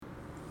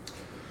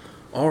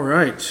All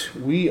right,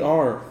 we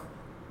are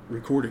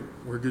recording.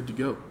 We're good to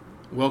go.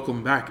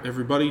 Welcome back,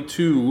 everybody,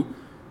 to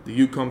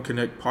the UCOM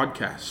Connect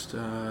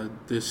podcast.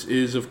 This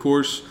is, of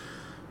course,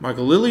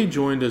 Michael Lilly,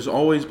 joined as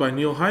always by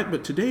Neil Height,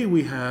 but today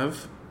we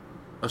have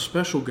a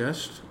special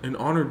guest, an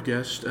honored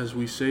guest, as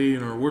we say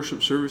in our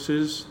worship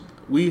services.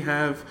 We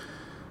have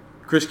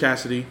Chris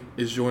Cassetty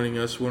is joining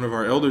us, one of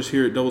our elders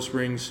here at Double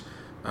Springs.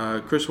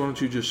 Chris, why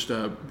don't you just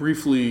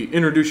briefly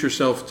introduce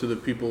yourself to the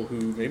people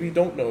who maybe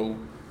don't know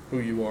who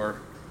you are?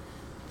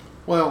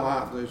 Well,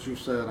 as you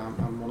said,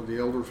 I'm one of the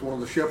elders, one of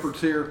the shepherds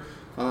here.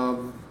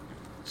 So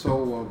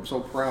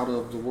proud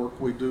of the work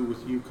we do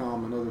with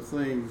UCOM and other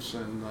things,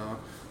 and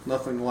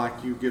nothing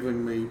like you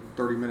giving me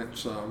 30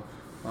 minutes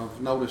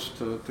of notice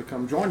to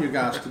come join you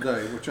guys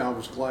today, which I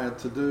was glad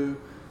to do,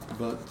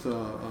 but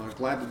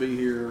glad to be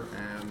here,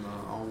 and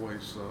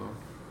always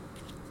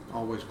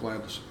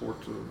glad to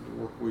support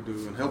the work we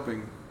do in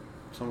helping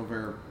some of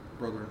our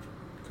brother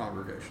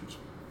congregations.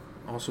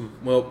 Awesome.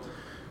 Well,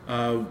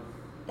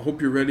 I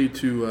hope you're ready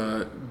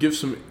to give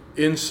some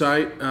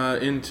insight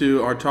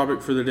into our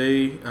topic for the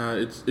day.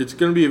 It's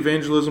going to be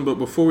evangelism, but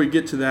before we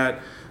get to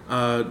that,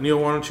 Neil,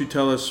 why don't you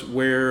tell us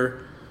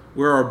where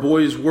our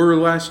boys were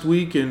last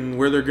week and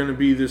where they're going to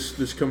be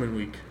this coming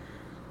week?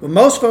 Well,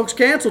 most folks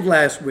canceled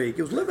last week.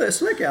 It was a little bit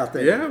slick out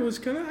there. Yeah, it was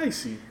kind of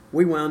icy.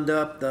 We wound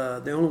up,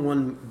 the only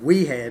one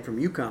we had from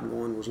UCOM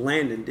going was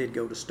Landon did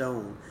go to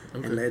Stone,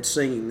 and led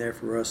singing there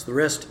for us. The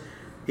rest,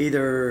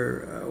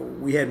 either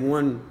we had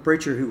one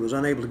preacher who was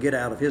unable to get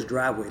out of his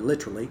driveway,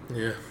 literally.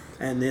 Yeah.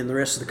 And then the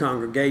rest of the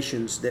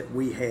congregations that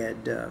we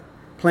had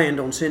planned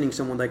on sending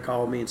someone, they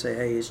called me and say,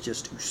 hey, it's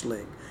just too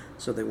slick.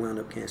 So they wound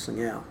up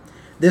canceling out.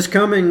 This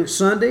coming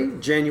Sunday,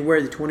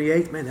 January the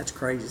 28th, man, that's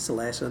crazy. It's the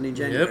last Sunday in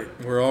January.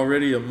 Yep, we're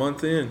already a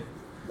month in.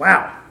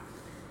 Wow.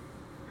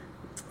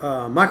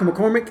 Michael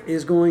McCormick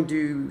is going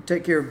to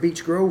take care of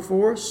Beach Grove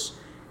for us.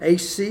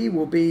 AC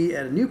will be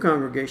at a new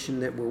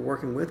congregation that we're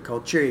working with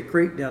called Cherry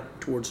Creek down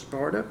towards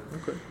Sparta.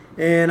 Okay.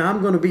 And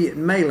I'm going to be at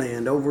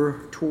Mayland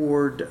over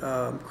toward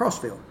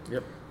Crossville.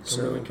 Yep,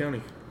 Cumberland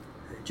County.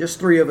 Just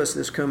three of us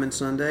this coming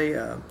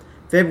Sunday.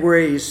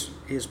 February is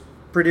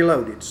pretty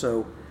loaded,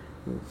 so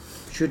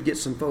should get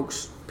some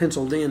folks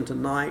penciled in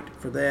tonight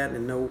for that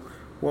and know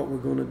what we're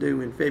going to do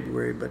in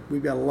February. But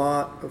we've got a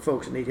lot of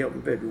folks that need help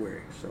in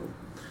February. So,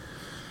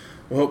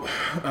 well,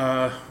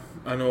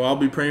 I know I'll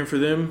be praying for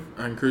them.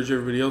 I encourage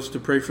everybody else to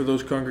pray for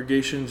those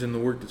congregations and the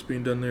work that's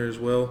being done there as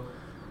well.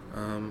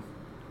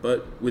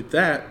 But with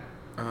that,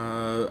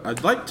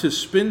 I'd like to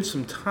spend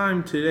some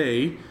time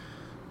today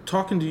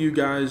talking to you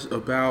guys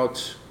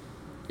about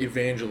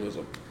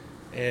evangelism.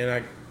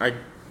 And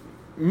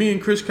me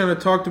and Chris kind of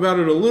talked about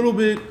it a little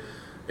bit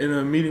in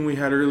a meeting we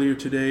had earlier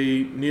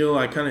today. Neil,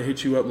 I kind of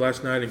hit you up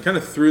last night and kind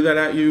of threw that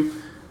at you.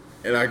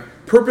 And I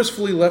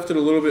purposefully left it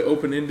a little bit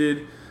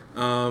open-ended.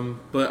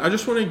 But I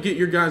just want to get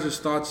your guys'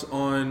 thoughts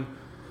on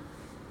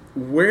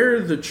where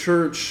the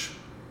church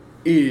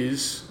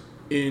is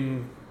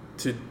in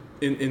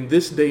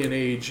this day and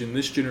age, in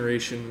this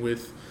generation,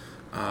 with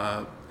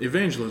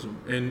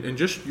evangelism, and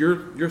just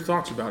your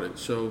thoughts about it.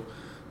 So,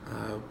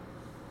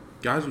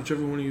 guys,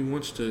 whichever one of you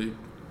wants to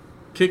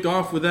kick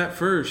off with that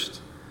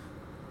first.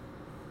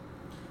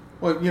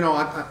 Well,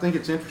 I think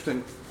it's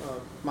interesting,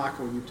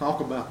 Michael, you talk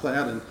about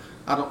that, and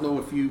I don't know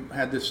if you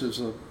had this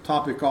as a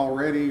topic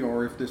already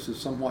or if this is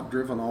somewhat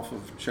driven off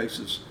of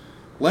Chase's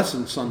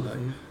lesson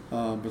Sunday,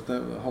 but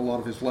a whole lot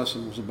of his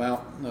lesson was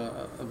about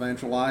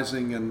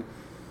evangelizing, and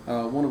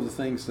one of the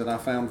things that I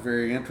found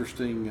very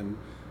interesting,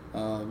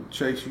 and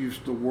Chase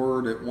used the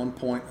word at one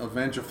point,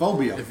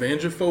 evangephobia.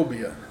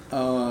 Evangephobia.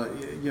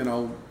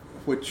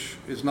 Which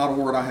is not a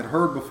word I had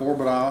heard before,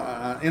 but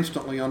I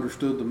instantly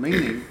understood the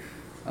meaning.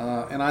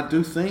 And I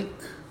do think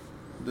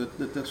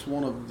that that's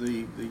one of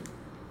the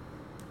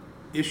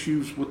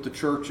issues with the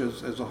church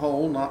as a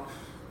whole, not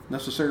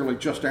necessarily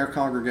just our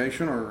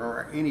congregation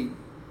or any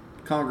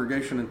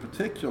congregation in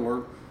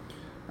particular.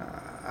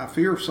 I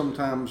fear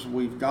sometimes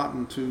we've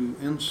gotten too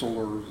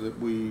insular, that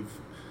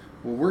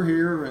we're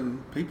here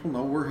and people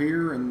know we're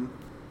here, and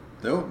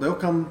they'll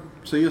come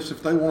see us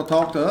if they want to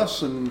talk to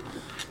us, and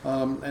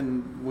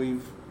we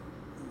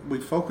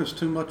focus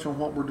too much on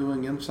what we're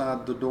doing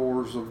inside the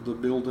doors of the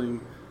building,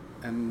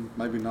 and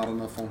maybe not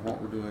enough on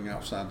what we're doing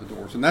outside the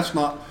doors. And that's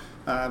not,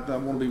 I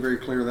want to be very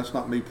clear, that's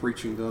not me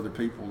preaching to other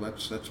people.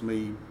 That's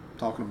me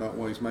talking about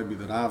ways maybe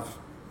that I've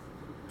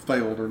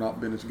failed or not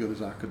been as good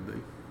as I could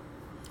be.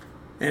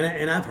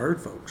 and I've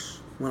heard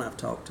folks when I've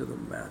talked to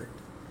them about it.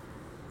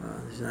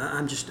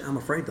 I'm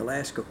afraid they'll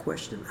ask a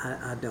question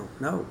I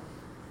don't know,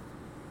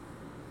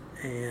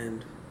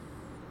 and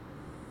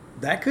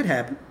that could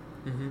happen.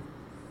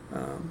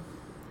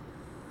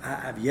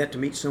 I've yet to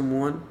meet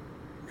someone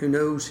who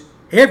knows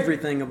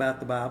everything about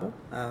the Bible.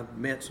 I've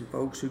met some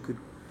folks who could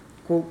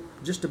quote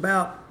just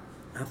about,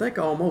 I think,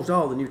 almost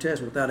all the New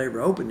Testament without ever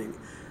opening it,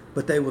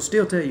 but they will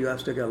still tell you I've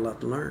still got a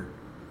lot to learn.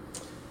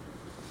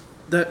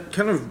 That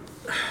kind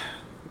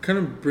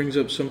of brings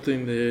up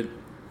something that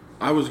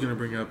I was going to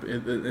bring up,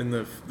 in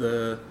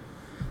the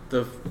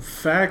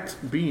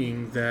fact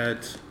being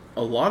that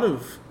a lot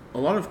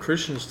of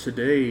Christians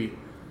today,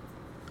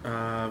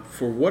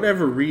 for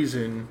whatever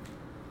reason,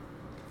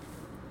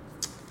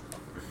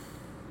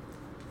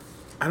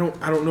 I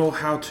don't know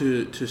how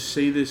to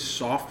say this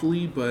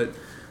softly, but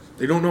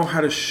they don't know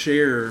how to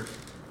share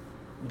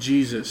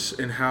Jesus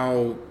and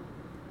how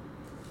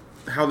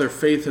their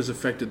faith has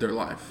affected their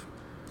life,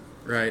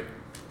 right?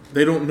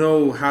 They don't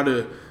know how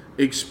to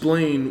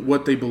explain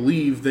what they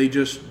believe. They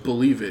just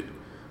believe it.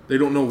 They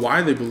don't know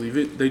why they believe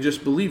it. They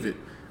just believe it.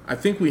 I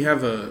think we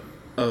have a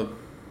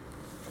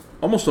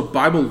almost a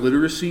Bible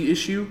literacy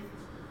issue,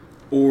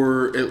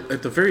 or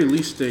at the very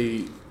least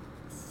a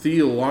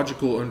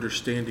theological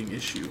understanding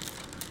issue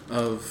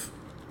of,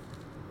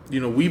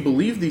 we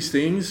believe these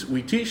things,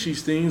 we teach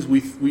these things,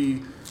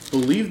 we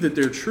believe that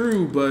they're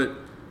true, but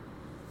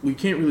we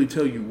can't really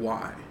tell you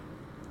why.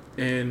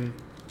 And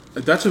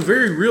that's a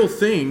very real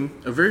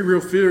thing, a very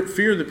real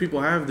fear that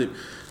people have, that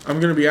I'm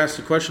going to be asked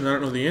a question I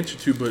don't know the answer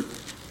to, but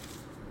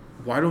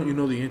why don't you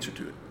know the answer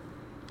to it?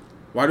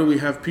 Why do we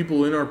have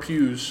people in our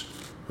pews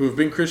who have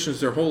been Christians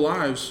their whole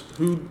lives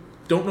who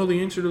don't know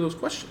the answer to those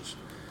questions?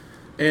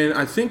 And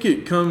I think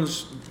it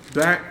comes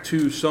back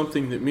to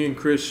something that me and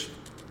Chris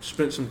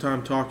spent some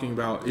time talking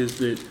about, is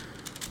that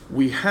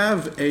we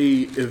have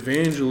a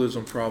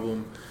evangelism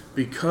problem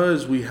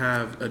because we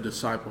have a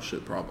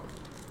discipleship problem.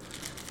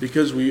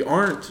 Because we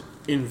aren't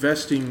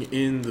investing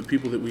in the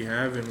people that we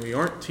have, and we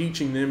aren't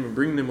teaching them and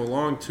bringing them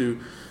along to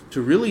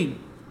really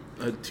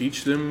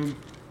teach them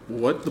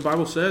what the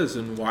Bible says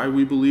and why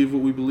we believe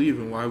what we believe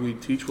and why we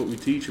teach what we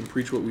teach and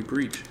preach what we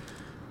preach.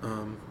 I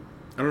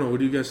don't know. What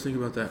do you guys think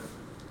about that?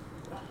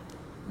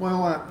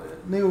 Well,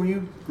 Neil,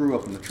 you grew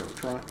up in the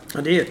church, right?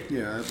 I did.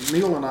 Yeah,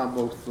 Neil and I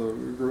both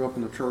grew up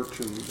in the church,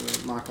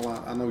 and Michael,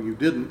 I know you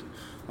didn't.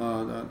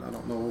 I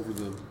don't know over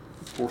the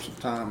course of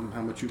time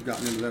how much you've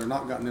gotten into that or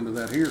not gotten into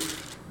that here.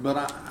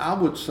 But I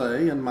would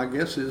say, and my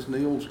guess is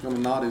Neil's going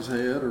to nod his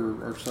head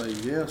or say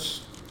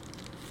yes,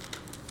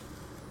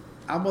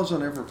 I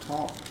wasn't ever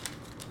taught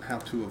how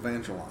to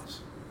evangelize.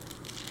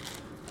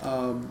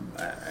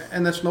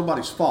 And that's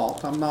nobody's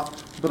fault. I'm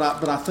not, but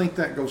I think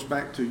that goes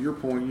back to your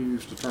point. You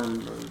used the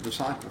term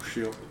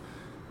discipleship.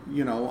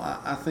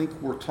 I think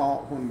we're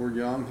taught when we're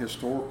young,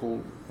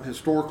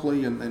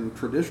 historically and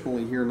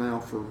traditionally here now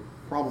for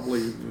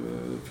probably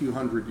a few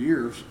hundred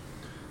years,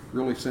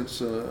 really since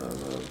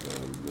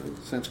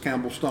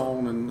Campbell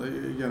Stone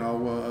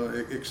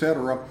and et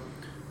cetera.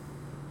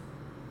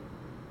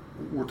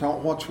 We're taught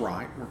what's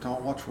right. We're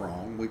taught what's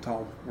wrong. We're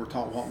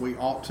taught what we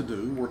ought to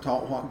do. We're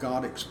taught what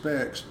God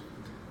expects.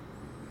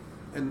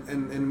 And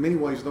in many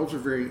ways, those are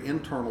very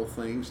internal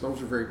things.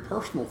 Those are very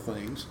personal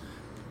things.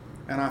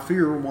 And I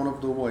fear one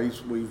of the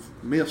ways we've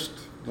missed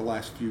the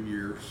last few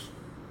years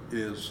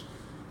is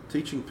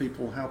teaching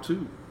people how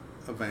to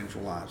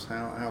evangelize,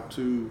 how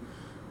to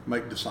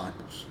make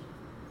disciples.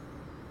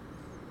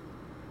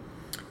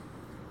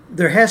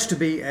 There has to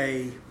be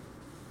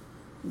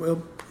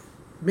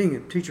being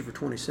a teacher for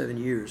 27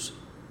 years,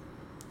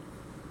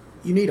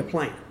 you need a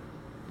plan.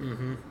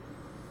 Mm-hmm.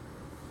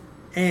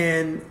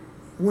 And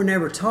we're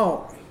never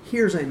taught,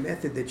 here's a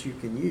method that you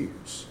can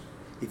use.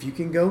 If you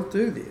can go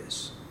through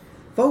this.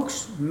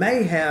 Folks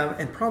may have,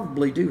 and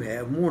probably do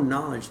have, more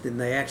knowledge than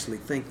they actually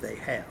think they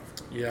have.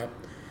 Yeah.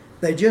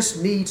 They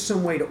just need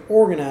some way to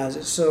organize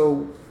it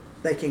so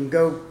they can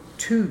go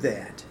to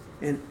that.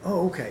 And,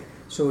 okay,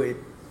 so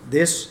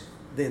this,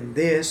 then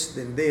this,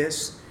 then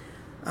this.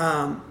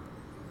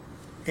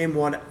 And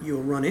what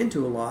you'll run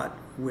into a lot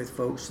with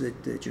folks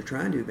that you're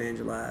trying to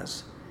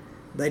evangelize,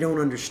 they don't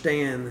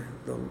understand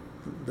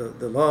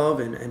the love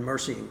and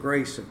mercy and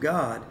grace of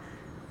God,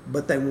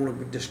 but they want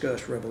to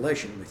discuss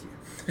Revelation with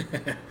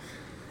you.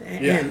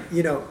 And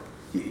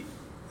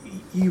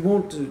you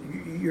want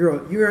to.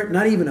 You're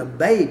not even a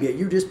babe yet.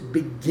 You're just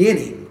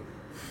beginning.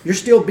 You're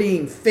still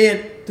being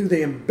fed through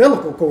the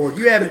umbilical cord.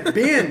 You haven't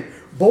been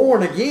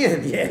born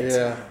again yet.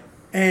 Yeah.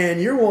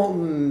 And you're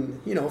wanting,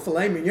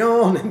 filet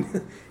mignon,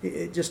 and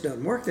it just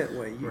doesn't work that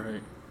way.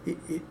 Right.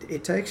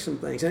 It takes some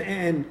things.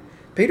 And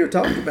Peter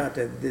talked about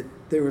that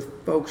there were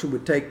folks who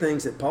would take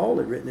things that Paul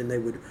had written and they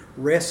would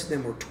wrest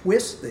them or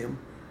twist them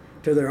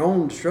to their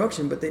own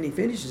destruction, but then he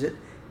finishes it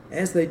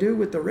as they do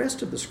with the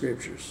rest of the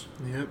scriptures.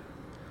 Yep.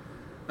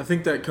 I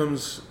think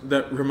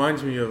that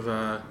reminds me of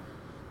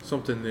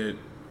something that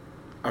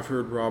I've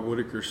heard Rob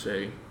Whitaker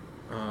say,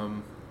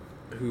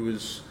 who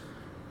is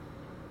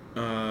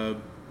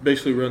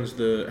basically runs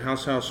the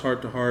House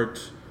Heart to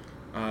Heart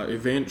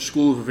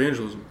School of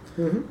Evangelism.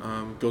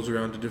 Mm-hmm. Goes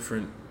around to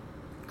different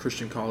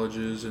Christian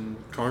colleges and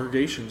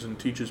congregations and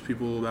teaches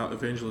people about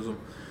evangelism.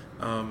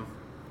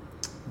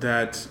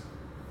 That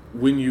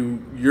when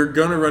you're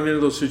gonna run into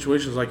those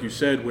situations, like you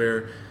said,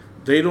 where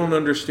they don't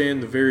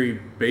understand the very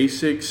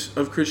basics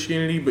of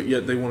Christianity, but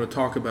yet they want to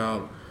talk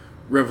about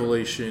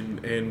revelation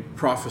and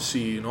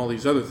prophecy and all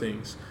these other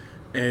things,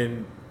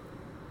 and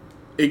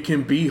it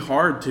can be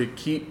hard to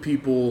keep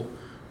people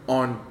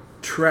on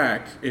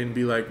track and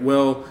be like,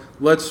 well,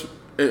 let's.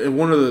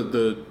 One of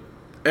the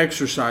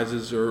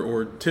exercises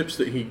or tips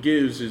that he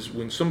gives is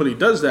when somebody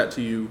does that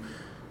to you,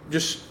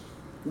 just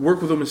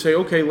work with them and say,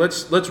 okay,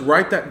 let's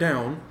write that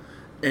down,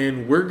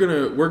 and we're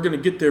gonna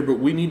get there, but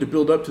we need to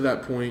build up to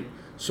that point.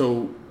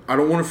 So I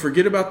don't want to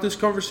forget about this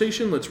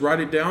conversation. Let's write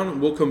it down,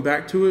 and we'll come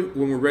back to it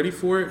when we're ready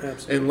for it.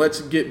 Absolutely. And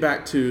let's get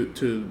back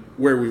to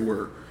where we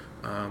were.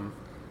 And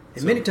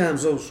many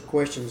times those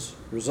questions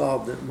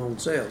resolve them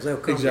themselves. They'll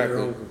come to their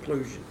own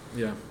conclusion.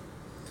 Yeah.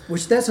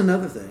 Which, that's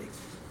another thing.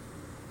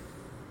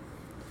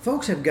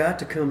 Folks have got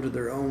to come to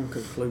their own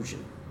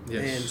conclusion.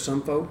 Yes. And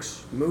some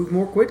folks move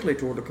more quickly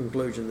toward a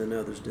conclusion than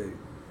others do.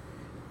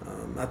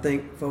 I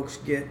think folks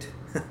get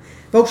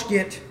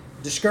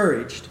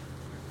discouraged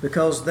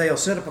because they'll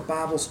set up a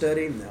Bible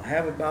study and they'll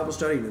have a Bible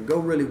study and it'll go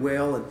really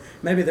well, and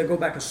maybe they'll go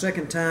back a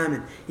second time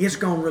and it's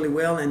gone really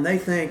well, and they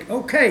think,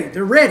 okay,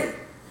 they're ready.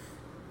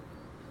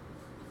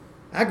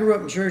 I grew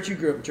up in church, you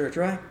grew up in church,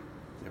 right?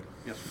 Yep.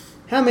 Yes.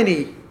 How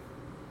many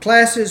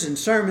classes and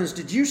sermons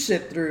did you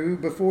sit through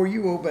before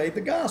you obeyed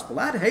the gospel?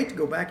 I'd hate to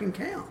go back and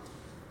count.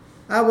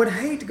 I would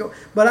hate to go,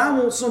 but I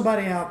want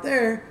somebody out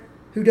there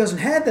who doesn't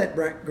have that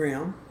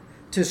background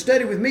to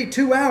study with me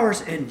 2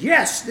 hours, and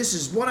yes, this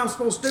is what I'm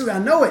supposed to do. I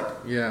know it.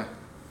 Yeah.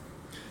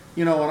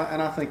 You know,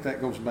 and I think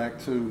that goes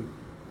back to,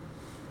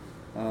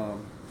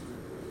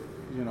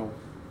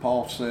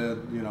 Paul said,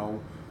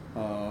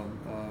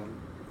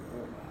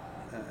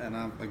 and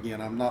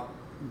I'm not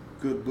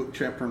good book,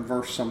 chapter, and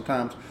verse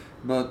sometimes,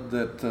 but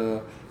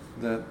that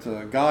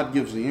God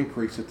gives the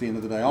increase at the end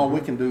of the day. All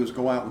we can do is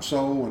go out and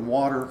sow and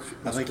water.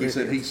 I think he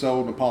said he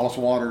sowed and Apollos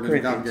watered,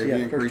 and God gave the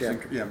increase.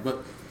 Yeah,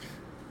 but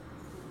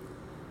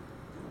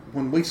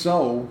when we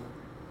sow,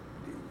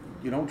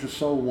 you don't just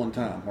sow one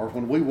time. Or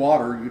when we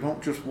water, you don't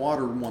just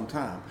water one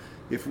time.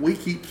 If we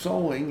keep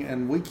sowing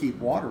and we keep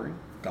watering,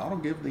 God will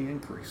give the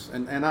increase.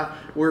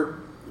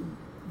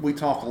 We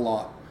talk a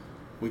lot.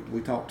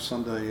 We talked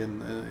Sunday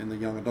in the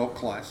young adult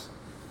class.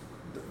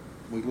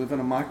 We live in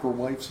a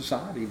microwave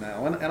society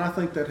now, and I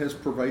think that has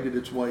pervaded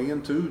its way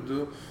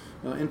into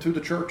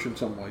the church in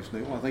some ways,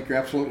 Neil. I think you're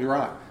absolutely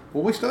right.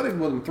 Well, we studied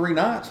with them 3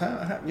 nights.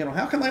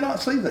 How can they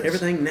not see this?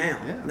 Everything now.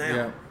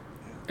 Yeah.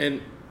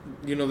 And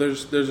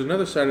there's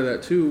another side of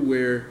that too,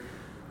 where,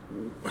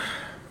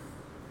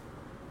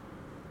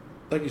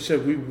 like you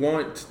said, we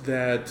want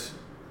that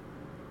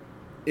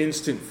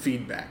instant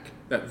feedback,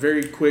 that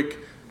very quick,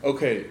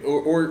 okay,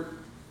 or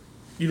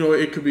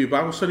it could be a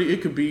Bible study,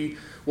 it could be,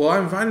 well, I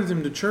invited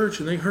them to church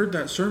and they heard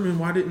that sermon,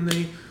 why didn't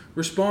they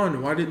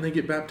respond? Why didn't they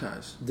get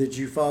baptized? Did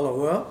you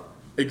follow up?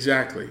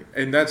 Exactly.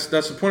 And that's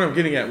the point I'm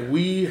getting at.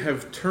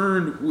 We've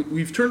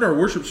turned our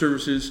worship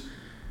services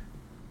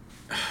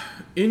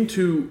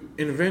into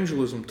an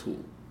evangelism tool.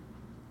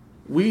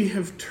 We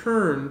have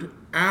turned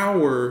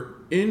our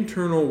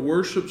internal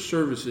worship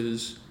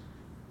services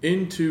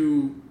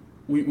into,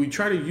 we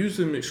try to use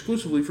them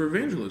exclusively for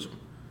evangelism.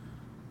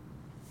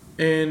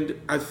 And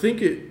I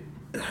think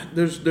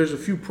there's a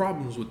few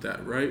problems with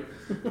that, right?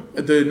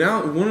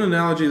 One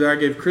analogy that I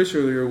gave Chris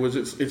earlier was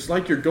it's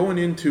like you're going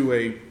into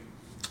a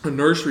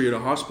nursery at a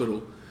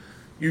hospital.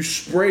 You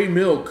spray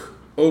milk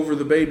over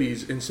the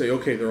babies and say,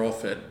 okay, they're all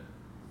fed.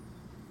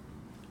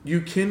 You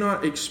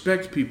cannot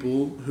expect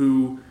people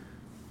who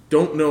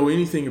don't know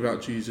anything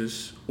about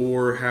Jesus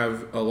or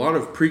have a lot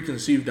of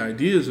preconceived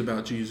ideas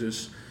about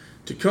Jesus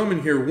to come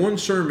and hear one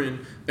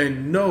sermon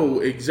and know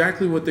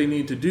exactly what they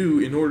need to do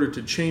in order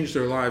to change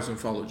their lives and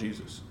follow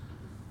Jesus.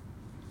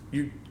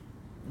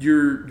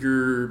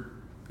 You're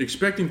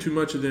expecting too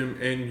much of them,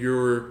 and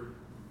you're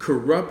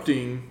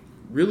corrupting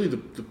really the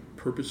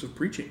purpose of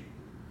preaching.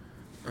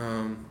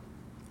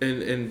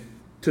 And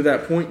to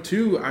that point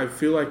too, I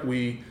feel like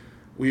we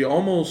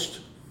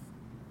almost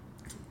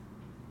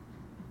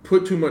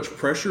put too much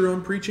pressure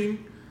on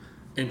preaching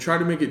and try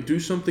to make it do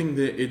something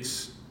that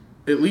it's,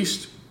 at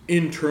least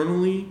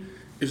internally,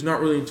 is not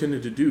really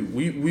intended to do.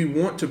 We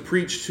want to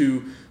preach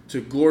to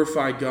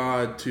glorify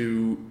God,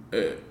 to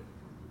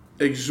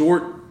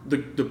exhort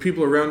the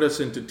people around us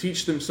and to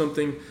teach them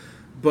something,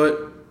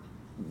 but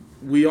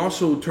we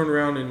also turn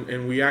around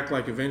and we act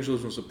like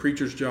evangelism is a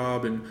preacher's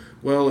job, and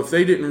well, if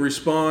they didn't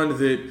respond,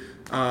 that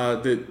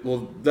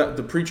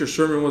the preacher's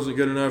sermon wasn't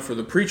good enough, or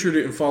the preacher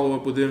didn't follow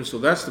up with them, so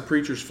that's the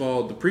preacher's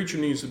fault. The preacher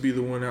needs to be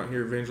the one out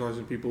here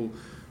evangelizing people.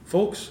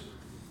 Folks,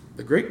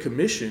 the Great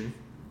Commission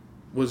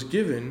was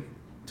given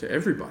to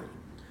everybody.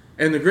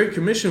 And the Great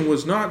Commission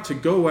was not to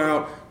go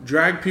out,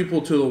 drag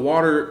people to the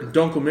water,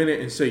 dunk them in it,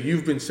 and say,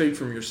 you've been saved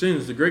from your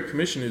sins. The Great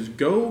Commission is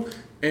go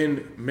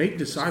and make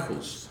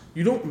disciples.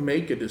 You don't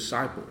make a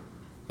disciple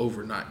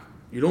overnight.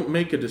 You don't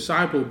make a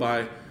disciple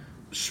by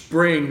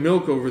spraying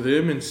milk over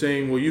them and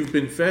saying, well, you've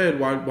been fed.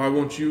 Why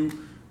won't you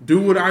do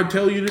what I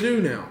tell you to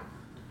do now?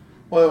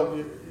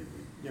 Well,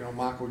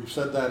 Michael, you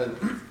said that,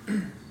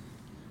 and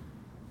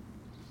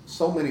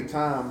so many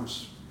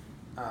times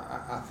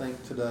I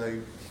think today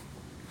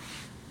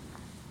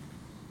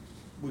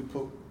we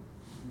put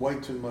way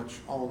too much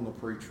on the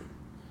preacher.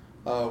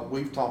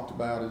 We've talked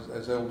about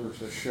as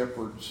elders, as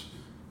shepherds,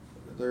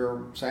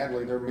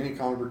 sadly there are many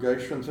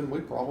congregations, and we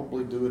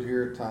probably do it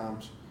here at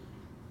times,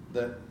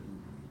 that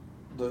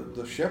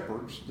the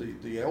shepherds,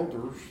 the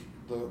elders,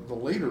 the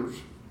leaders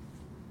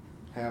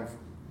have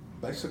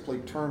basically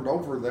turned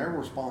over their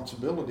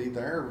responsibility,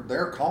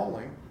 their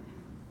calling,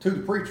 to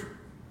the preacher.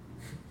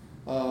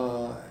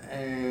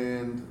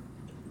 And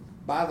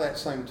by that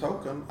same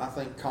token, I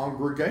think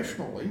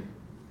congregationally,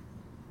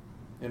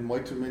 in way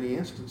too many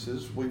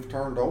instances, we've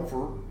turned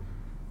over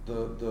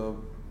the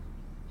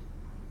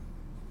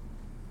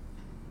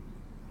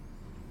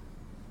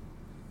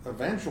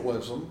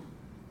evangelism,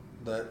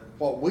 that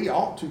what we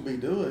ought to be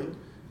doing.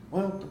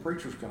 Well, the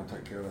preacher's going to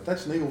take care of that.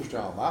 That's Neil's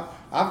job.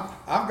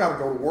 I've got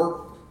to go to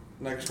work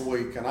next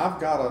week, and I've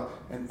got to,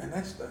 and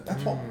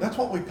that's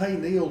what we pay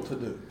Neil to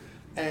do.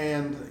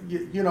 And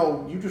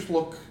you just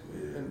look,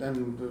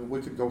 and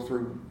we could go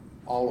through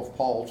all of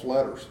Paul's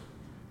letters,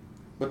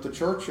 but the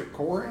church at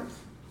Corinth,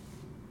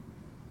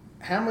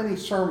 how many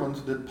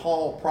sermons did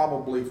Paul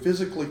probably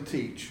physically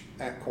teach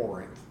at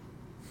Corinth?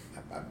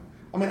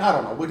 I mean, I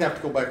don't know. We'd have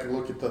to go back and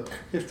look at the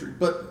history,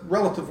 but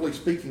relatively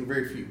speaking,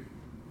 very few.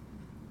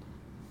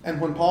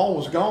 And when Paul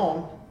was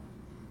gone,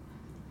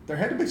 there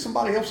had to be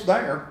somebody else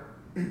there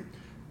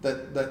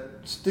that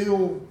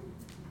still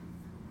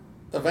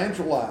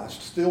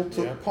evangelized, still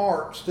took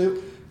part,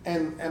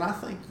 and I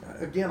think,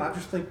 again, I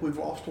just think we've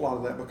lost a lot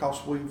of that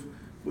because we've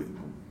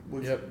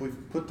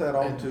put that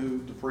on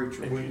to the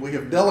preacher. We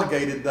have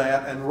delegated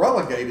that and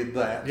relegated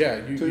that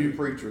to the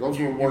preacher. Those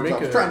were words I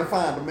was trying to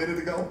find a minute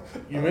ago.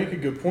 You make a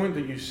good point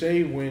that you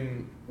say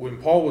when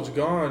Paul was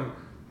gone,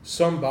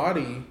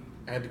 somebody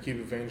had to keep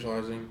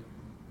evangelizing.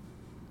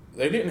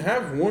 They didn't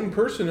have one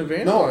person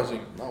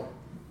evangelizing. No.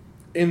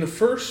 In the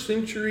 1st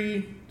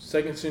century,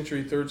 2nd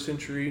century, 3rd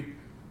century,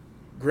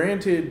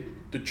 granted,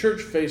 the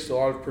church faced a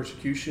lot of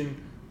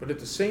persecution, but at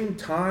the same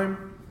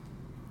time,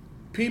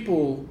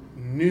 people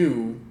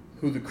knew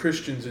who the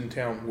Christians in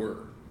town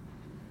were.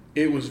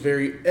 It was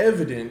very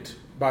evident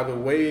by the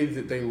way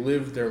that they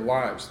lived their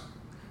lives.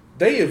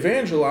 They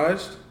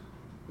evangelized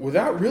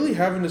without really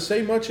having to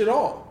say much at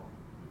all.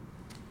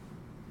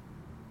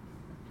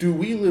 Do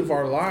we live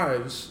our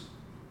lives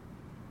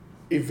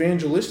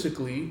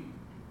evangelistically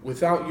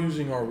without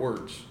using our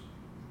words?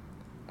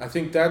 I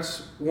think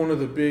that's one of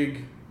the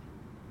big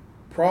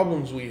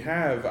problems we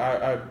have.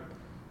 I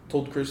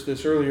told Chris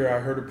this earlier. I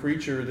heard a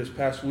preacher this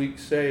past week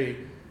say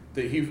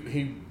that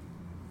he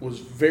was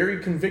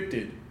very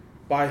convicted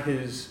by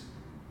his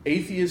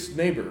atheist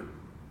neighbor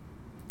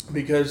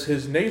because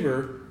his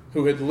neighbor,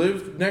 who had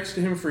lived next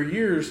to him for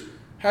years,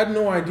 had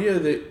no idea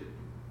that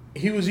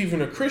he was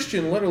even a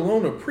Christian, let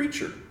alone a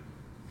preacher.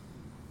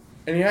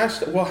 And he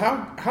asked, well,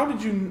 how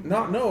did you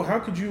not know? How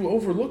could you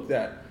overlook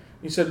that?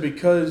 He said,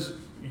 because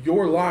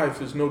your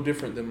life is no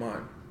different than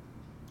mine.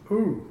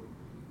 Ooh.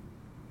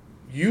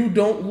 You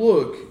don't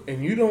look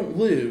and you don't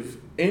live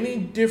any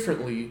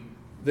differently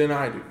than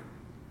I do.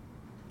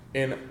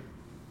 And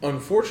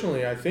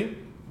unfortunately, I think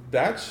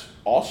that's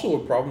also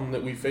a problem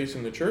that we face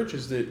in the church,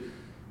 is that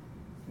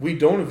we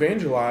don't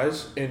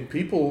evangelize, and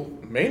people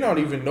may not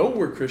even know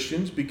we're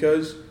Christians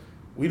because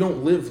we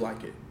don't live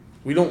like it.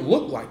 We don't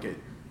look like it.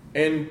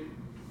 And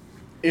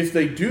if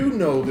they do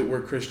know that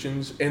we're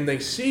Christians and they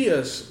see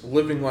us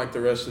living like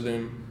the rest of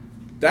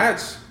them,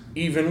 that's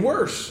even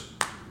worse.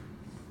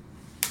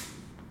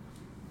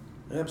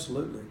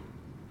 Absolutely.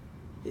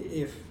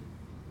 If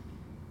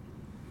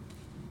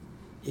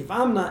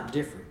I'm not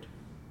different,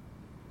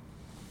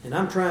 and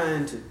I'm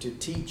trying to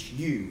teach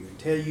you and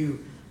tell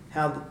you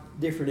how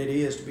different it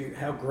is to be,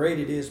 how great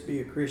it is to be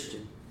a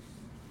Christian,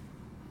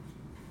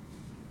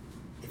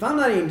 if I'm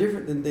not even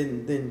different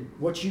than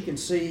what you can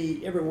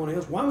see everyone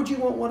else, why would you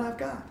want what I've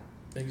got?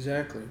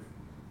 Exactly.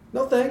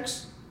 No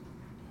thanks.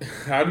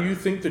 How do you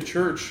think the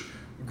church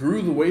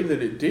grew the way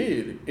that it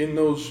did in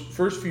those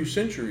first few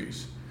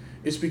centuries?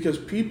 It's because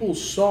people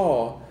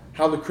saw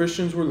how the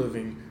Christians were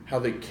living, how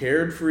they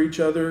cared for each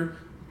other,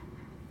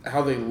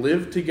 how they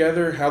lived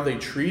together, how they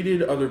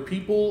treated other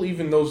people,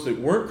 even those that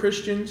weren't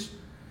Christians.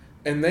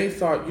 And they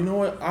thought, you know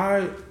what,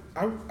 I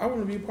want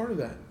to be a part of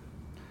that.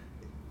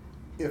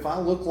 If I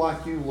look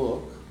like you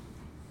look,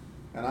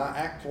 and I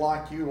act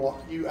like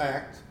you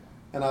act,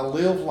 and I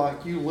live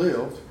like you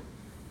live,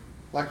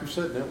 like you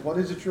said, what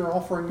is it you're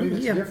offering me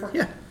that's different?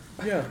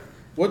 Yeah.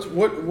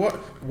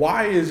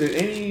 Why is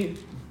it any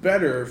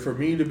better for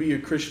me to be a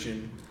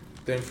Christian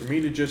than for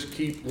me to just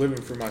keep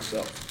living for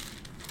myself?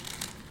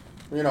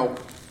 You know,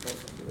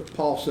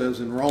 Paul says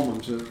in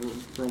Romans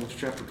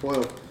chapter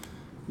 12,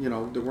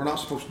 that we're not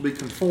supposed to be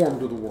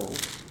conformed to the world.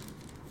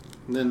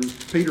 And then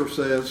Peter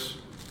says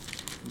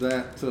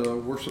that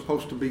we're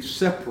supposed to be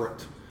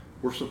separate.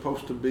 We're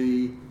supposed to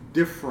be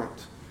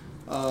different.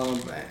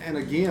 And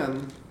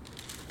again,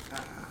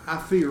 I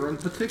fear, and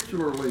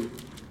particularly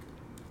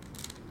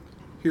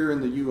here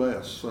in the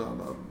U.S.,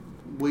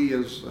 we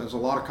as a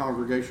lot of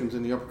congregations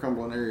in the Upper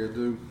Cumberland area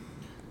do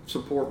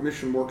support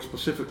mission work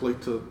specifically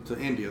to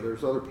India.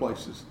 There's other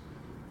places.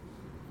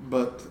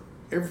 But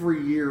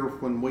every year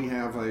when we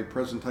have a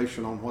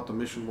presentation on what the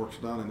mission work's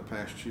done in the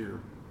past year,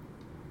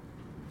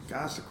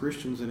 guys, the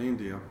Christians in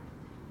India,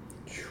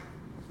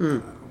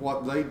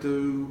 what they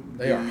do,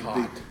 they are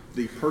hot.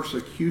 The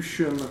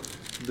persecution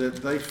that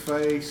they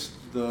face,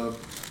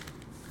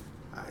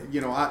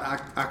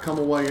 I come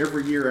away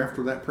every year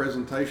after that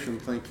presentation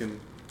thinking,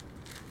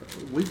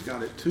 we've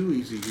got it too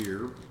easy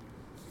here,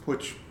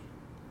 which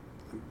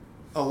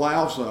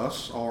allows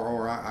us,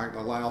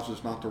 allows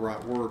is not the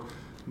right word,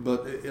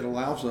 but it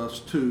allows us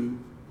to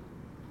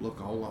look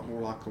a whole lot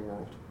more like the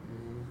world.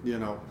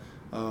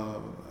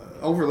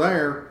 Over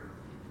there,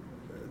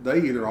 they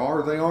either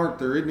are or they aren't.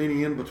 There isn't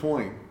any in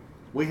between.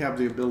 We have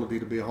the ability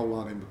to be a whole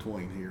lot in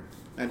between here.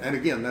 And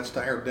again, that's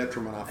to our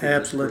detriment, I think.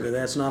 Absolutely.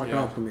 That's not a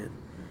compliment.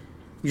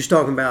 You're just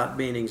talking about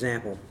being an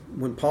example.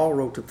 When Paul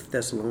wrote to the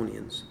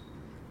Thessalonians,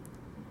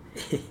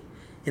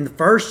 in the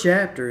first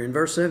chapter, in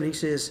verse 7, he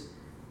says,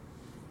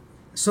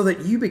 so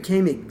that you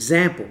became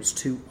examples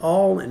to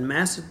all in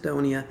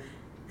Macedonia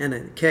and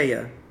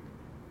Achaia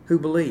who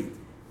believe.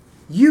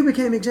 You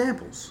became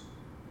examples.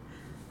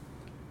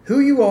 Who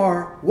you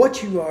are,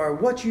 what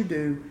you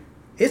do,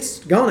 it's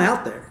gone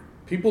out there.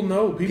 People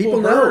know.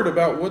 People heard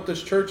about what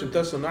this church in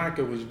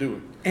Thessalonica was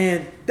doing.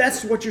 And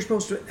that's what you're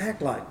supposed to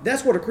act like.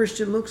 That's what a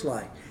Christian looks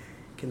like.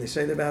 Can they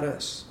say that about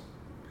us?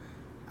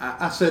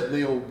 I said,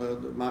 Neil,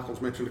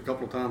 Michael's mentioned a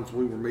couple of times,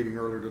 we were meeting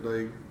earlier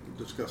today,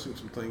 discussing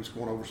some things,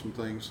 going over some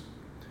things.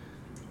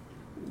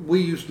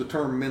 We use the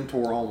term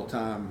mentor all the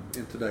time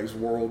in today's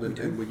world,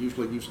 and we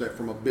usually use that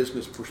from a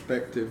business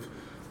perspective.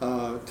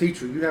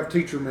 Teacher, you have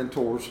teacher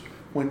mentors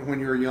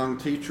when you're a young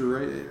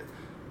teacher.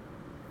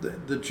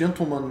 The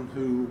gentleman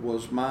who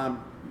was my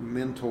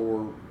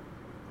mentor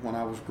when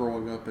I was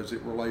growing up as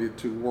it related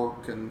to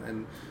work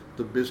and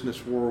the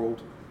business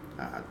world,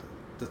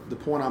 the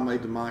point I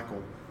made to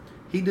Michael,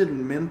 he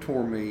didn't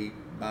mentor me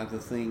by the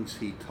things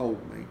he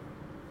told me.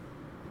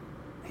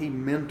 He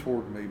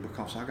mentored me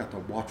because I got to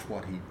watch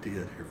what he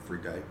did every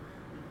day.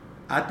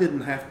 I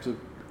didn't have to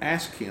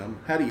ask him,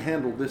 how do you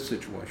handle this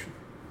situation?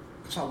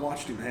 Because I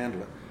watched him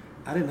handle it.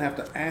 I didn't have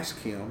to ask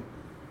him,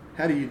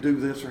 how do you do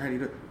this or how do you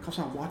do it? Because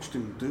I watched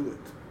him do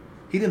it.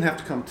 He didn't have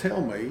to come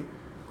tell me,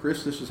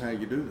 Chris, this is how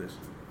you do this.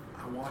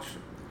 I watched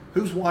him.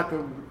 Who's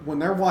watching? When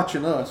they're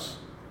watching us,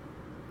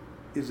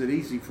 is it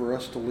easy for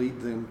us to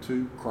lead them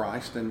to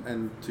Christ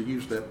and to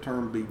use that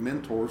term, be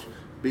mentors,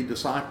 be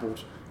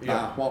disciples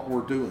by what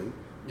we're doing?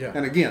 Yeah.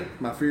 And again,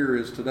 my fear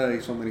is today,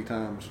 so many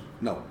times,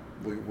 no,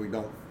 we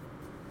don't.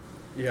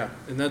 Yeah,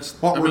 and that's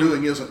what we're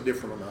doing isn't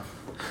different enough.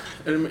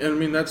 And I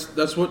mean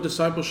that's what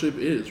discipleship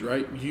is,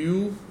 right?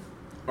 You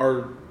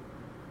are,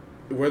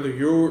 whether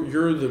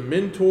you're the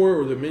mentor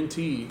or the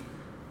mentee,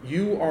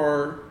 you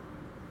are,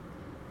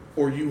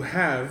 or you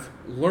have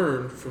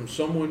learned from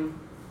someone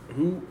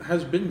who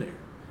has been there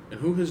and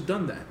who has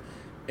done that.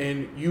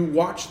 And you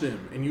watch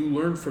them and you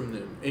learn from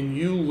them and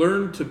you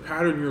learn to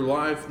pattern your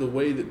life the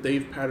way that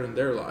they've patterned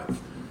their life.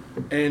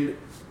 And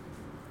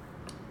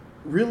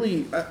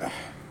really,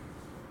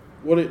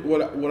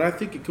 what I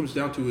think it comes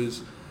down to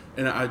is,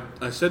 and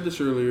I said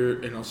this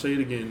earlier and I'll say it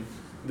again,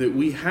 that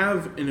we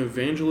have an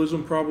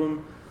evangelism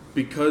problem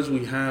because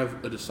we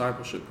have a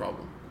discipleship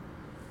problem.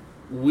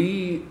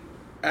 We,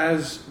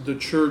 as the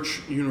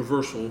church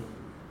universal,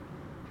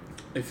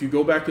 if you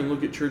go back and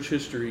look at church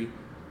history,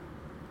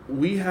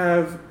 we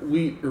had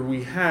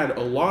a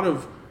lot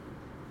of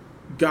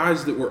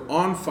guys that were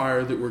on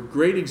fire, that were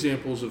great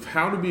examples of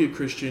how to be a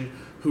Christian,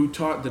 who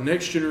taught the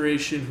next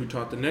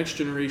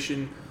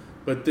generation,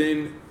 but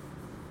then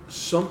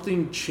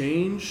something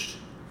changed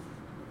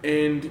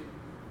and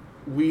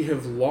we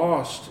have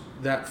lost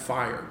that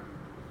fire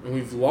and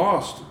we've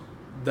lost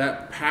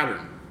that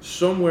pattern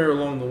somewhere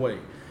along the way.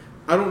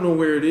 I don't know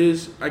where it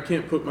is. I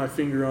can't put my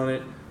finger on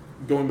it.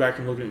 Going back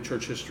and looking at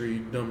church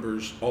history,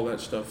 numbers, all that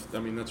stuff. I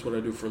mean, that's what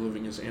I do for a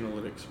living, is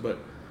analytics. But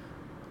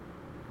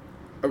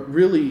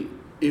really,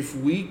 if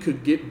we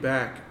could get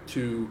back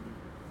to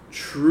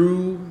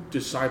true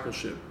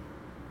discipleship,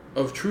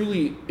 of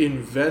truly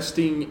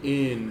investing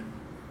in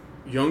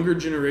younger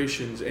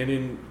generations and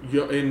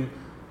in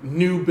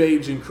new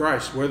babes in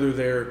Christ, whether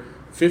they're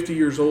 50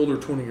 years old or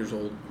 20 years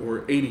old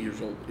or 80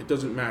 years old, it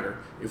doesn't matter.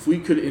 If we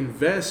could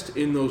invest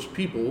in those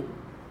people,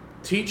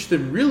 teach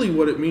them really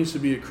what it means to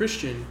be a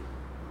Christian,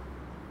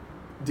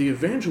 the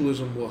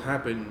evangelism will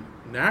happen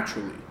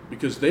naturally,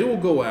 because they will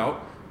go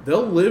out,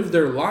 they'll live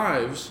their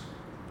lives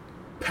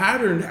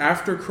patterned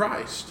after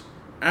Christ,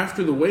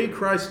 after the way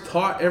Christ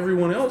taught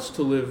everyone else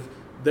to live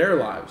their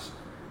lives.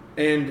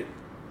 And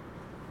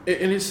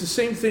it's the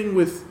same thing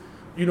with,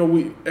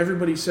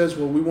 everybody says,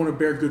 well, we want to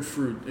bear good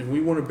fruit and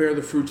we want to bear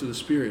the fruits of the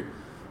Spirit.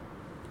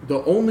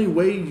 The only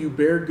way you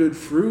bear good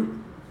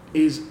fruit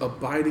is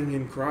abiding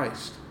in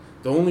Christ.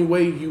 The only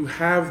way you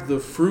have the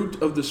fruit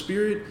of the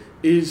Spirit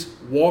is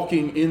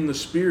walking in the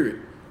Spirit.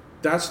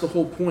 That's the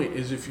whole point,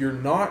 is if you're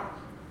not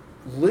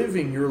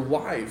living your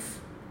life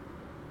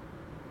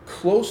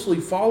closely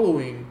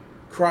following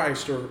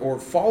Christ or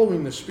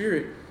following the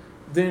Spirit,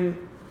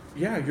 then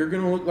you're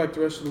going to look like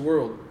the rest of the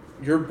world.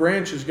 Your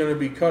branch is going to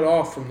be cut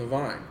off from the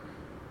vine.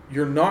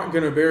 You're not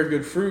going to bear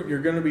good fruit.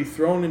 You're going to be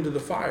thrown into the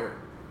fire.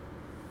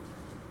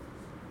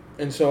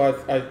 And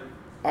so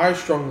I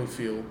strongly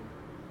feel,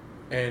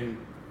 and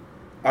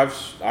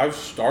I've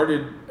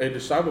started a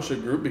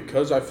discipleship group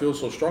because I feel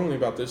so strongly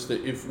about this,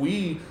 that if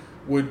we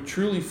would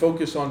truly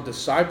focus on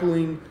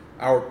discipling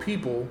our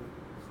people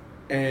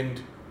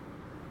and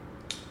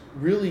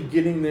really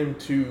getting them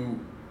to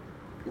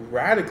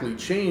radically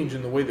change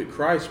in the way that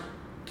Christ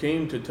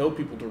came to tell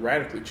people to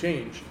radically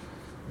change,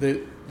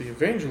 the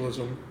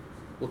evangelism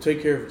will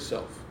take care of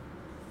itself.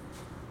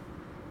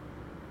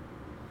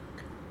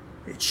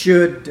 It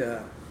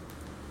should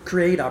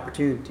create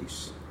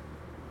opportunities.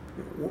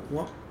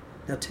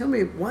 Now tell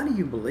me, why do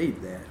you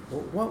believe that?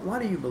 Why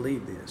do you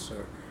believe this?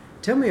 Or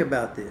tell me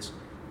about this.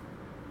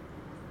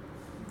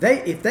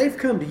 If they've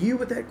come to you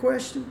with that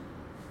question,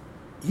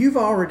 you've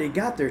already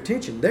got their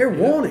attention. They're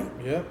wanting.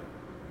 Yeah.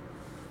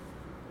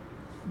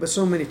 But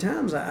so many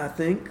times I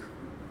think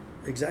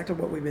exactly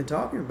what we've been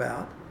talking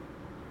about.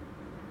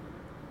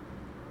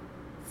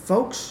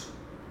 Folks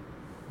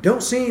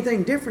don't see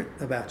anything different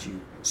about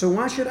you. So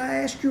why should I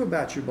ask you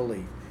about your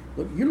belief?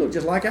 Look, you look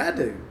just like I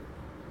do.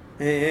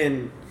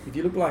 And if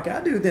you look like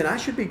I do, then I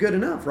should be good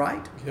enough,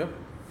 right? Yep.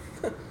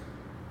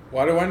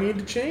 Why do I need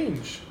to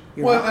change?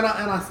 Well, and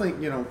I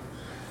think,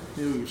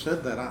 you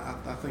said that.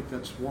 I think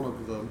that's one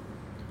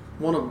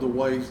of the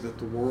ways that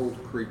the world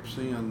creeps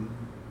in.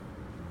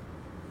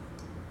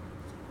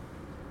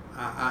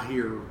 I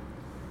hear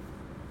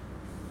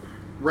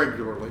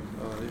regularly,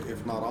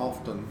 if not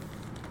often,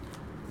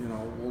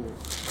 well,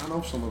 I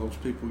know some of those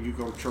people you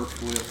go to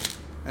church with,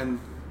 and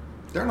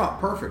they're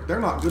not perfect. They're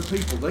not good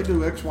people. They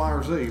do X, Y,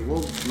 or Z.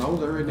 Well, no,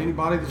 there isn't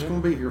anybody that's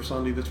going to be here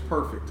Sunday that's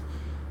perfect.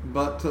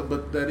 But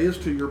that is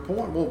to your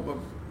point. Well,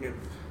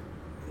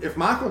 if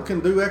Michael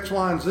can do X,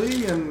 Y, and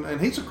Z, and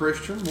he's a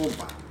Christian, well,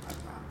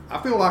 I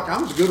feel like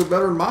I'm as good or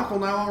better than Michael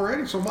now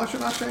already. So why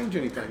should I change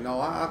anything? No,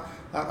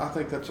 I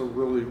think that's a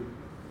really,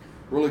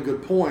 really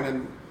good point.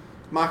 And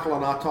Michael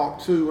and I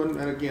talked too, and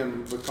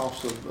again,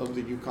 because of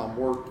the UCOM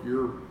work,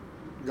 you're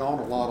gone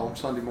a lot on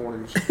Sunday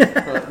mornings,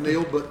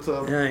 Neil, but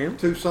Yeah, I am.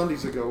 2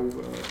 Sundays ago,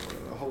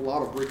 a whole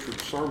lot of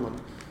Richard's sermon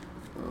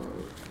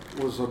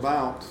was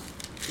about,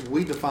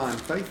 we define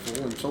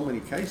faithful in so many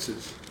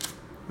cases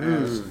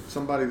as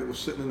somebody that was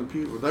sitting in the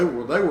pew. They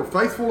were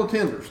faithful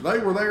attenders. They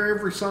were there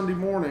every Sunday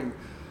morning.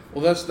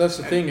 Well, that's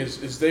the thing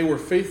is they were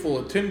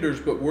faithful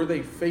attenders, but were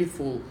they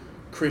faithful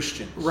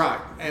Christians?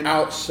 Right. And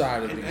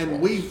outside of these and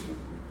walls? we've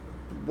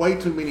way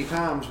too many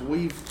times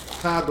we've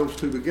tied those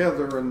two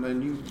together, and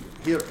then you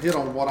hit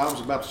on what I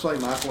was about to say,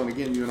 Michael, and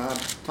again you and I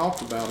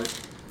talked about it.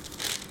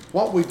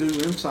 What we do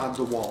inside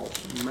the walls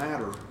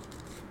matter,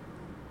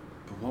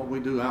 but what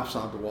we do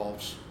outside the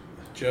walls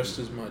just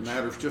as much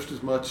matters just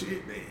as much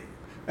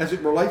as it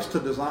relates to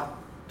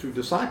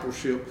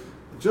discipleship,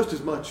 just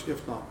as much,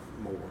 if not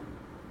more.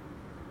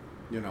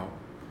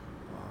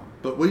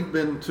 But we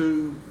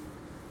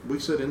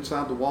sit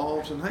inside the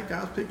walls, and hey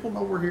guys, people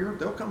know we're here.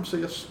 They'll come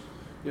see us.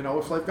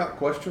 If they've got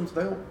questions,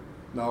 we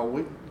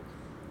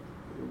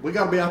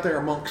got to be out there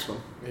amongst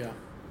them. Yeah.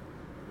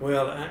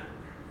 Well, I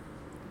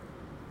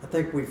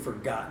think we've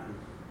forgotten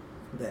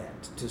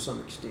that to some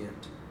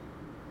extent.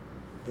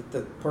 That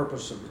the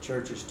purpose of the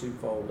church is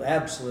twofold.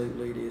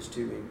 Absolutely, it is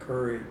to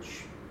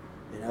encourage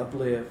and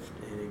uplift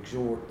and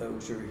exhort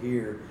those who are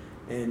here,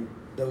 and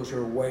those who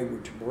are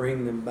wayward to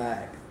bring them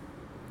back.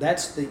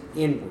 That's the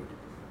inward.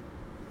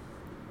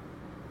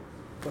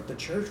 But the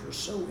church was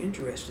so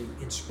interesting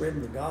in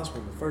spreading the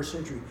gospel in the first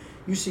century.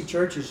 You see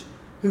churches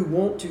who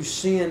want to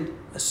send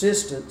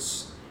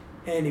assistance,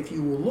 and if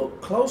you will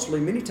look closely,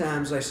 many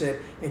times they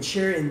said, and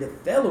share in the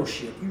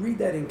fellowship. You read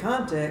that in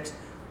context.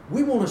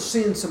 We want to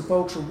send some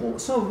folks, or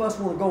some of us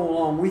want to go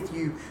along with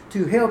you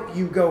to help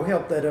you go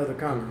help that other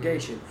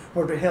congregation,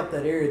 or to help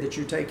that area that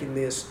you're taking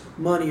this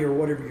money or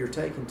whatever you're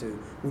taking to.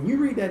 When you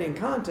read that in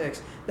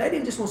context, they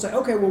didn't just want to say,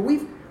 okay, well,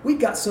 we've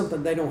got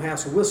something they don't have,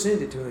 so we'll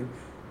send it to them.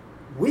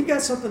 We've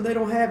got something they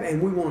don't have,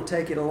 and we want to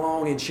take it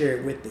along and share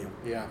it with them.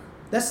 Yeah.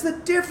 That's the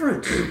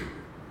difference.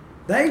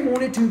 They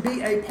wanted to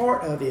be a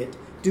part of it.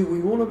 Do we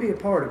want to be a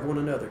part of one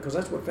another? Because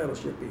that's what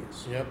fellowship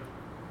is. Yep.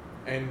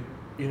 And,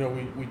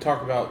 we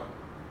talk about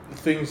the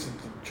things that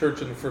the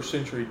church in the first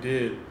century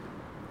did.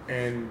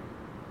 And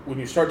when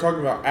you start talking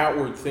about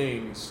outward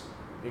things,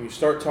 and you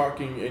start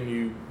talking and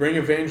you bring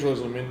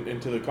evangelism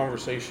into the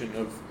conversation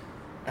of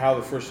how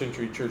the first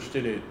century church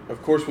did it.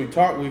 Of course, we've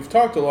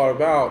talked a lot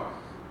about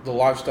the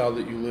lifestyle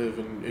that you live,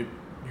 and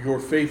your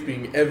faith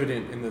being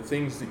evident in the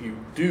things that you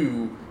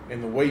do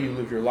and the way you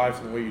live your life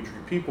and the way you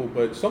treat people.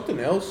 But something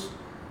else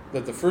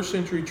that the first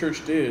century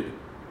church did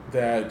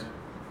that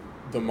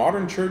the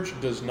modern church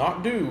does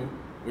not do,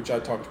 which I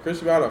talked to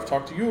Chris about, I've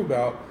talked to you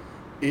about,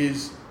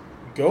 is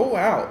go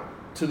out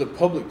to the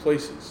public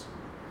places.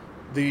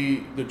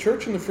 The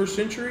church in the first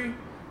century,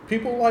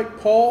 people like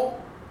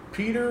Paul,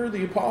 Peter,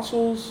 the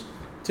apostles,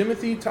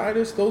 Timothy,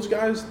 Titus, those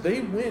guys, they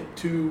went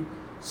to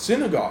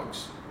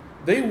synagogues.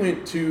 They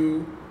went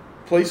to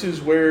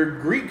places where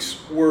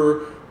Greeks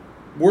were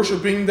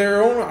worshiping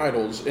their own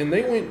idols, and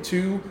they went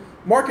to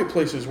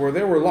marketplaces where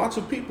there were lots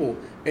of people,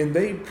 and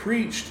they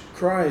preached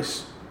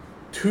Christ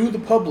to the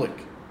public,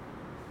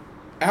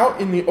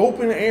 out in the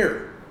open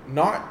air,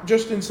 not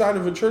just inside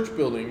of a church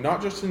building,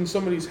 not just in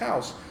somebody's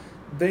house.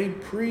 They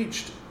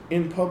preached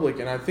in public,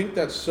 and I think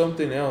that's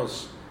something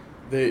else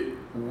that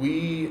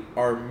we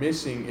are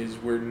missing is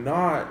we're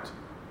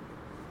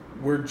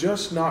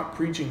just not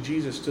preaching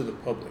Jesus to the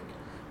public.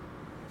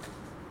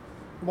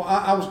 Well,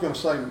 I was going to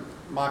say,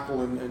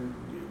 Michael, and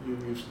you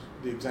used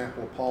the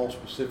example of Paul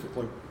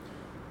specifically.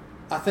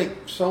 I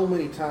think so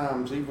many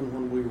times, even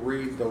when we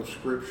read those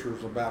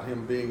scriptures about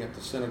him being at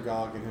the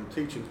synagogue and him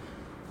teaching,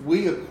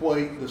 we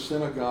equate the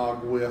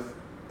synagogue with,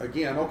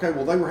 again, okay,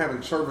 well, they were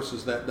having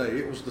services that day.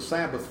 It was the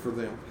Sabbath for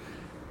them.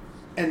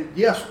 And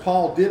yes,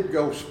 Paul did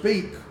go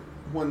speak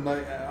on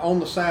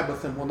the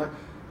Sabbath,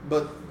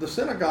 but the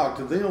synagogue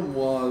to them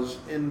was,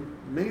 in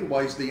many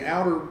ways, the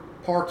outer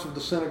parts of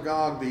the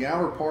synagogue, the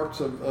outer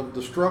parts of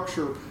the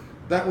structure.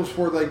 That was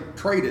where they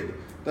traded.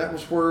 That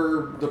was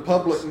where the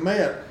public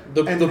met.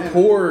 The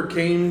poor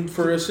came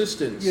for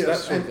assistance. Yes, that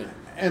sort of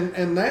thing.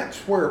 And that's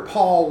where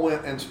Paul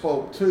went and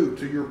spoke too,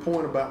 to your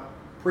point about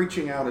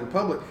preaching out in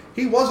public.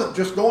 He wasn't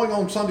just going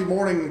on Sunday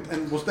morning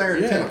and was there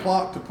at 10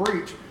 o'clock to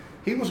preach.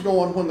 He was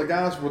going when the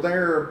guys were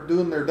there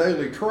doing their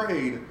daily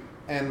trade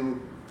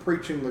and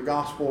preaching the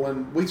gospel.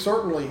 And we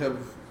certainly have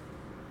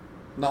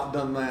not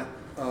done that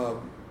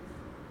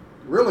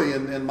really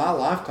in my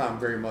lifetime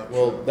very much.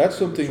 Well, that's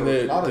something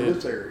not in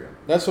this area.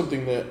 That's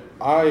something that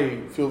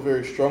I feel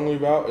very strongly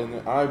about, and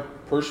that I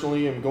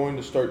personally am going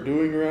to start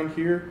doing around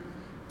here.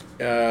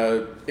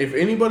 If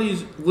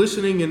anybody's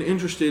listening and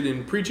interested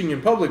in preaching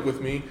in public with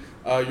me,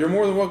 you're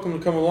more than welcome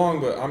to come along.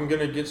 But I'm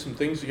going to get some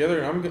things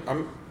together,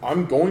 and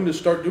I'm going to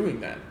start doing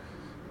that.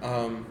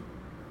 And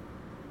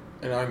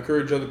I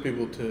encourage other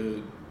people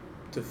to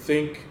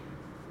think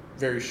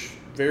very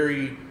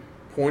very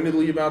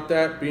pointedly about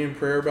that, be in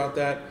prayer about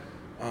that.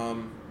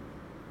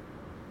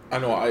 I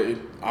know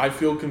I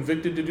feel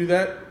convicted to do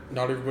that.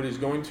 Not everybody's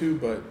going to,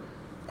 but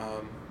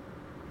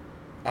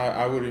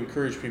I would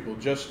encourage people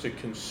just to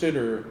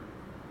consider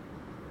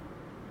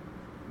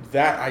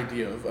that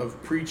idea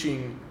of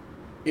preaching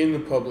in the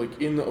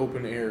public, in the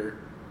open air,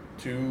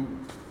 to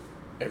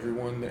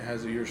everyone that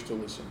has ears to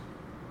listen.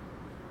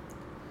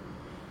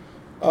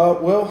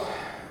 Well,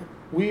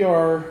 we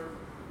are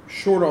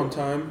short on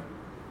time.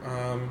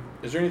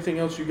 Is there anything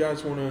else you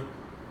guys want to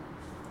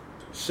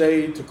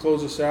say to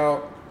close us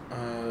out?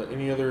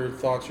 Any other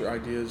thoughts or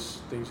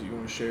ideas, things that you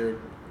want to share?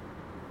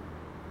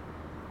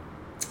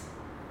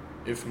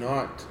 If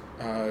not,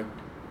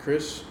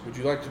 Chris, would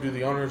you like to do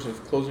the honors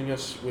of closing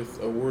us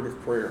with a word of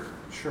prayer?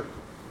 Sure.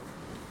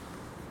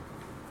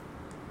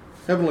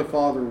 Heavenly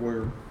Father,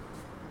 we're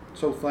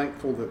so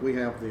thankful that we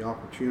have the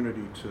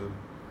opportunity to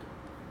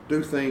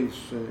do things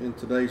in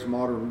today's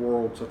modern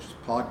world, such as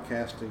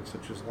podcasting,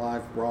 such as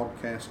live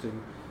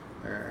broadcasting,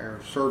 our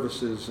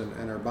services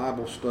and our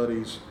Bible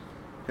studies.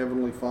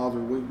 Heavenly Father,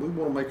 we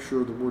want to make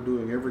sure that we're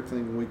doing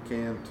everything we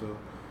can to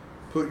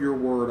put your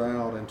word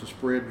out and to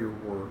spread your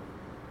word.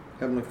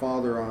 Heavenly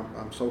Father,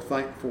 I'm so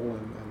thankful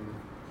and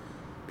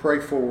pray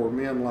for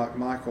men like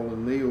Michael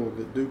and Neil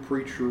that do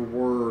preach your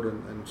word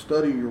and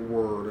study your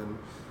word and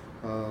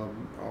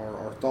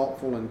are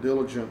thoughtful and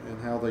diligent in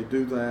how they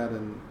do that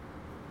and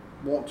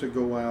want to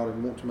go out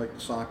and want to make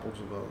disciples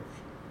of others.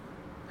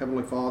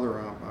 Heavenly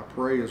Father, I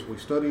pray as we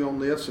study on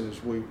this and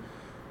as we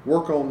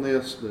work on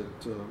this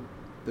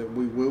that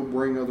we will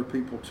bring other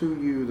people to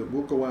you, that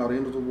we'll go out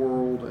into the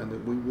world, and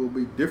that we will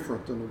be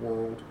different than the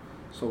world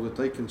so that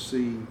they can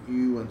see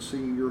you and see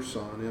your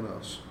Son in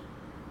us.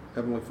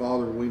 Heavenly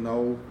Father, we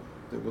know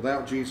that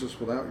without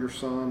Jesus, without your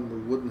Son, we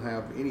wouldn't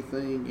have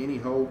anything, any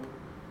hope,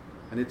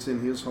 and it's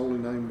in his holy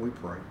name we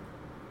pray.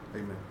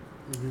 Amen.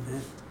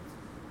 Amen.